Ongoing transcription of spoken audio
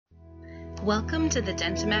Welcome to the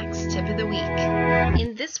DentiMax Tip of the Week.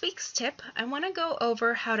 In this week's tip, I want to go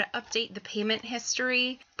over how to update the payment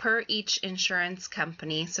history per each insurance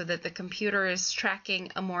company so that the computer is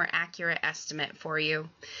tracking a more accurate estimate for you.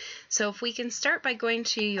 So if we can start by going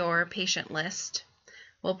to your patient list,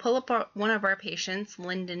 we'll pull up one of our patients,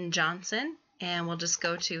 Lyndon Johnson, and we'll just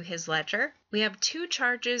go to his ledger. We have two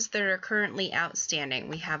charges that are currently outstanding.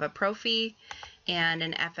 We have a pro fee and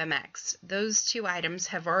an FMX. Those two items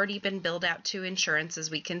have already been billed out to insurance,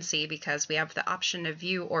 as we can see, because we have the option to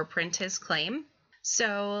view or print his claim.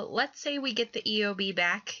 So let's say we get the EOB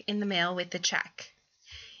back in the mail with the check.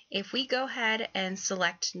 If we go ahead and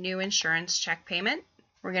select new insurance check payment,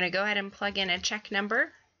 we're going to go ahead and plug in a check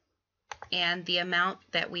number and the amount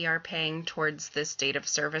that we are paying towards this date of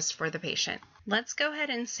service for the patient. Let's go ahead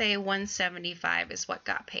and say $175 is what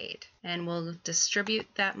got paid, and we'll distribute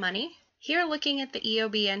that money. Here, looking at the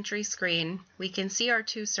EOB entry screen, we can see our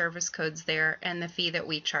two service codes there and the fee that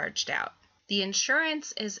we charged out. The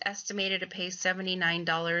insurance is estimated to pay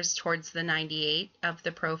 $79 towards the $98 of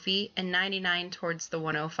the pro fee and $99 towards the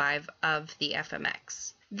 $105 of the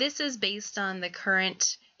FMX. This is based on the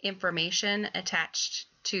current information attached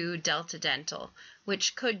to Delta Dental,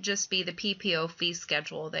 which could just be the PPO fee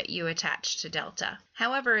schedule that you attach to Delta.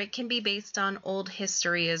 However, it can be based on old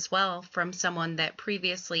history as well from someone that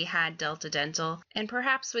previously had Delta Dental, and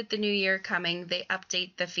perhaps with the new year coming, they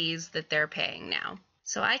update the fees that they're paying now.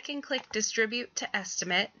 So I can click Distribute to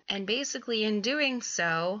Estimate, and basically in doing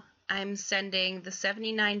so, I'm sending the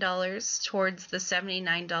 $79 towards the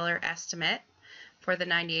 $79 estimate for the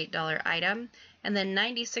 $98 item, and then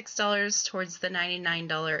 $96 towards the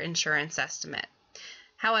 $99 insurance estimate.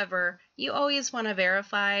 However, you always want to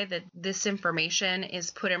verify that this information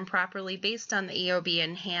is put in properly based on the EOB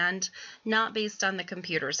in hand, not based on the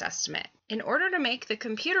computer's estimate. In order to make the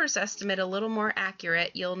computer's estimate a little more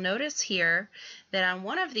accurate, you'll notice here that on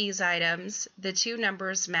one of these items, the two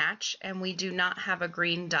numbers match and we do not have a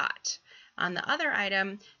green dot. On the other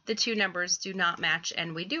item, the two numbers do not match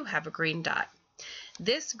and we do have a green dot.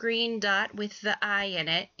 This green dot with the I in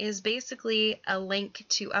it is basically a link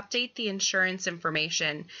to update the insurance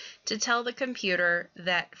information to tell the computer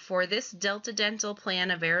that for this Delta Dental plan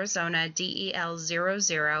of Arizona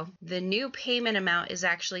DEL00, the new payment amount is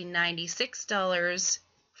actually $96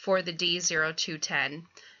 for the D0210,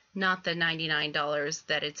 not the $99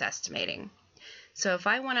 that it's estimating. So if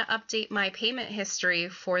I want to update my payment history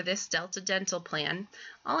for this Delta Dental plan,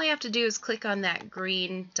 all I have to do is click on that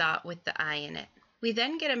green dot with the I in it. We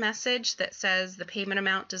then get a message that says the payment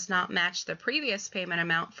amount does not match the previous payment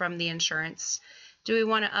amount from the insurance. Do we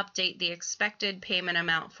want to update the expected payment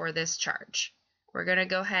amount for this charge? We're going to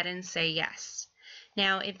go ahead and say yes.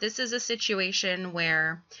 Now, if this is a situation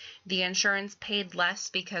where the insurance paid less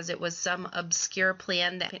because it was some obscure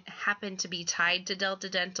plan that happened to be tied to Delta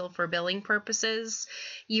Dental for billing purposes,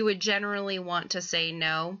 you would generally want to say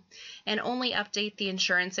no and only update the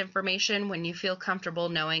insurance information when you feel comfortable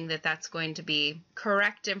knowing that that's going to be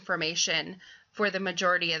correct information for the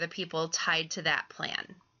majority of the people tied to that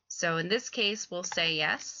plan. So in this case, we'll say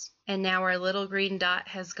yes, and now our little green dot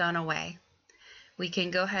has gone away. We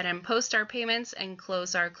can go ahead and post our payments and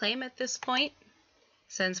close our claim at this point.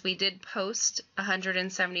 Since we did post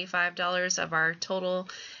 $175 of our total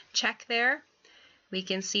check there, we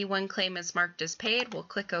can see one claim is marked as paid. We'll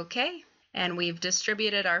click OK, and we've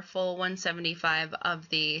distributed our full $175 of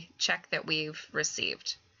the check that we've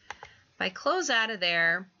received. If I close out of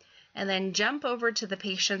there and then jump over to the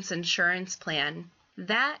patient's insurance plan,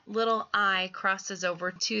 that little I crosses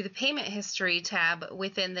over to the payment history tab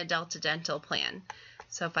within the Delta Dental plan.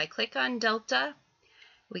 So if I click on Delta,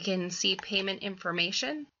 we can see payment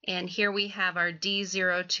information, and here we have our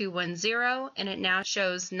D0210, and it now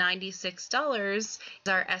shows $96 is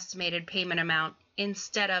our estimated payment amount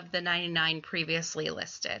instead of the $99 previously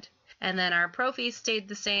listed. And then our pro fee stayed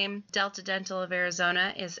the same. Delta Dental of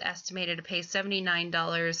Arizona is estimated to pay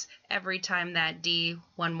 $79 every time that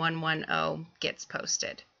D1110 gets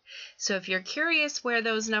posted. So if you're curious where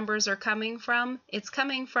those numbers are coming from, it's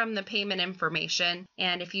coming from the payment information.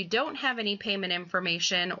 And if you don't have any payment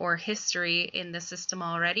information or history in the system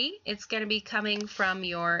already, it's going to be coming from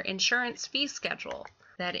your insurance fee schedule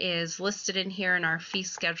that is listed in here in our fee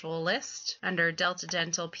schedule list under Delta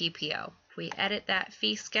Dental PPO. We edit that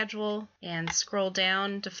fee schedule and scroll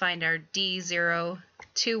down to find our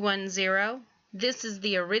D0210. This is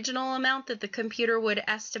the original amount that the computer would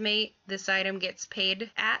estimate this item gets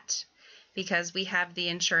paid at because we have the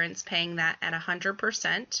insurance paying that at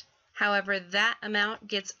 100%. However, that amount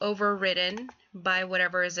gets overridden by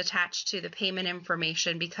whatever is attached to the payment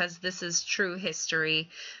information because this is true history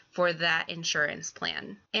for that insurance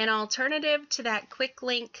plan. An alternative to that quick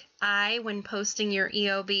link when posting your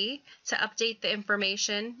EOB to update the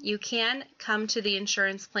information, you can come to the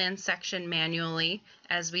insurance plan section manually,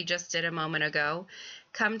 as we just did a moment ago.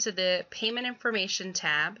 Come to the payment information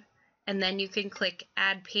tab, and then you can click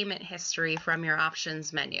Add Payment History from your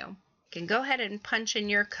options menu. You can go ahead and punch in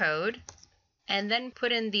your code and then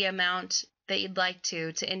put in the amount that you'd like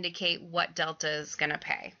to indicate what Delta is going to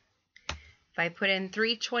pay. If I put in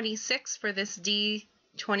 $326 for this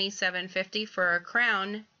D2750 for a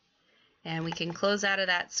crown, and we can close out of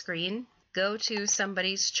that screen, go to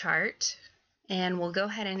somebody's chart, and we'll go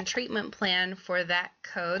ahead and treatment plan for that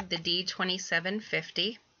code, the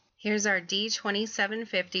D2750. Here's our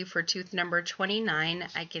D2750 for tooth number 29.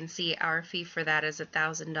 I can see our fee for that is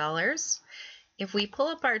 $1,000. If we pull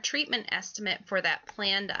up our treatment estimate for that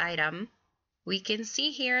planned item, we can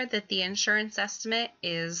see here that the insurance estimate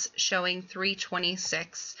is showing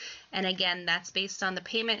 $326, and again, that's based on the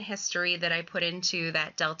payment history that I put into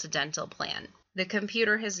that Delta Dental plan. The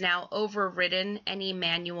computer has now overridden any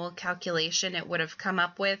manual calculation it would have come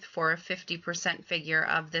up with for a 50% figure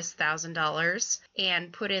of this $1,000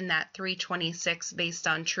 and put in that $326 based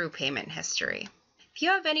on true payment history. If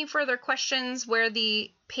you have any further questions where the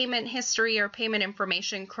payment history or payment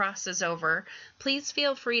information crosses over, please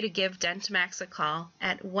feel free to give DentiMax a call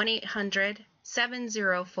at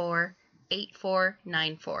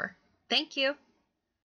 1-800-704-8494. Thank you.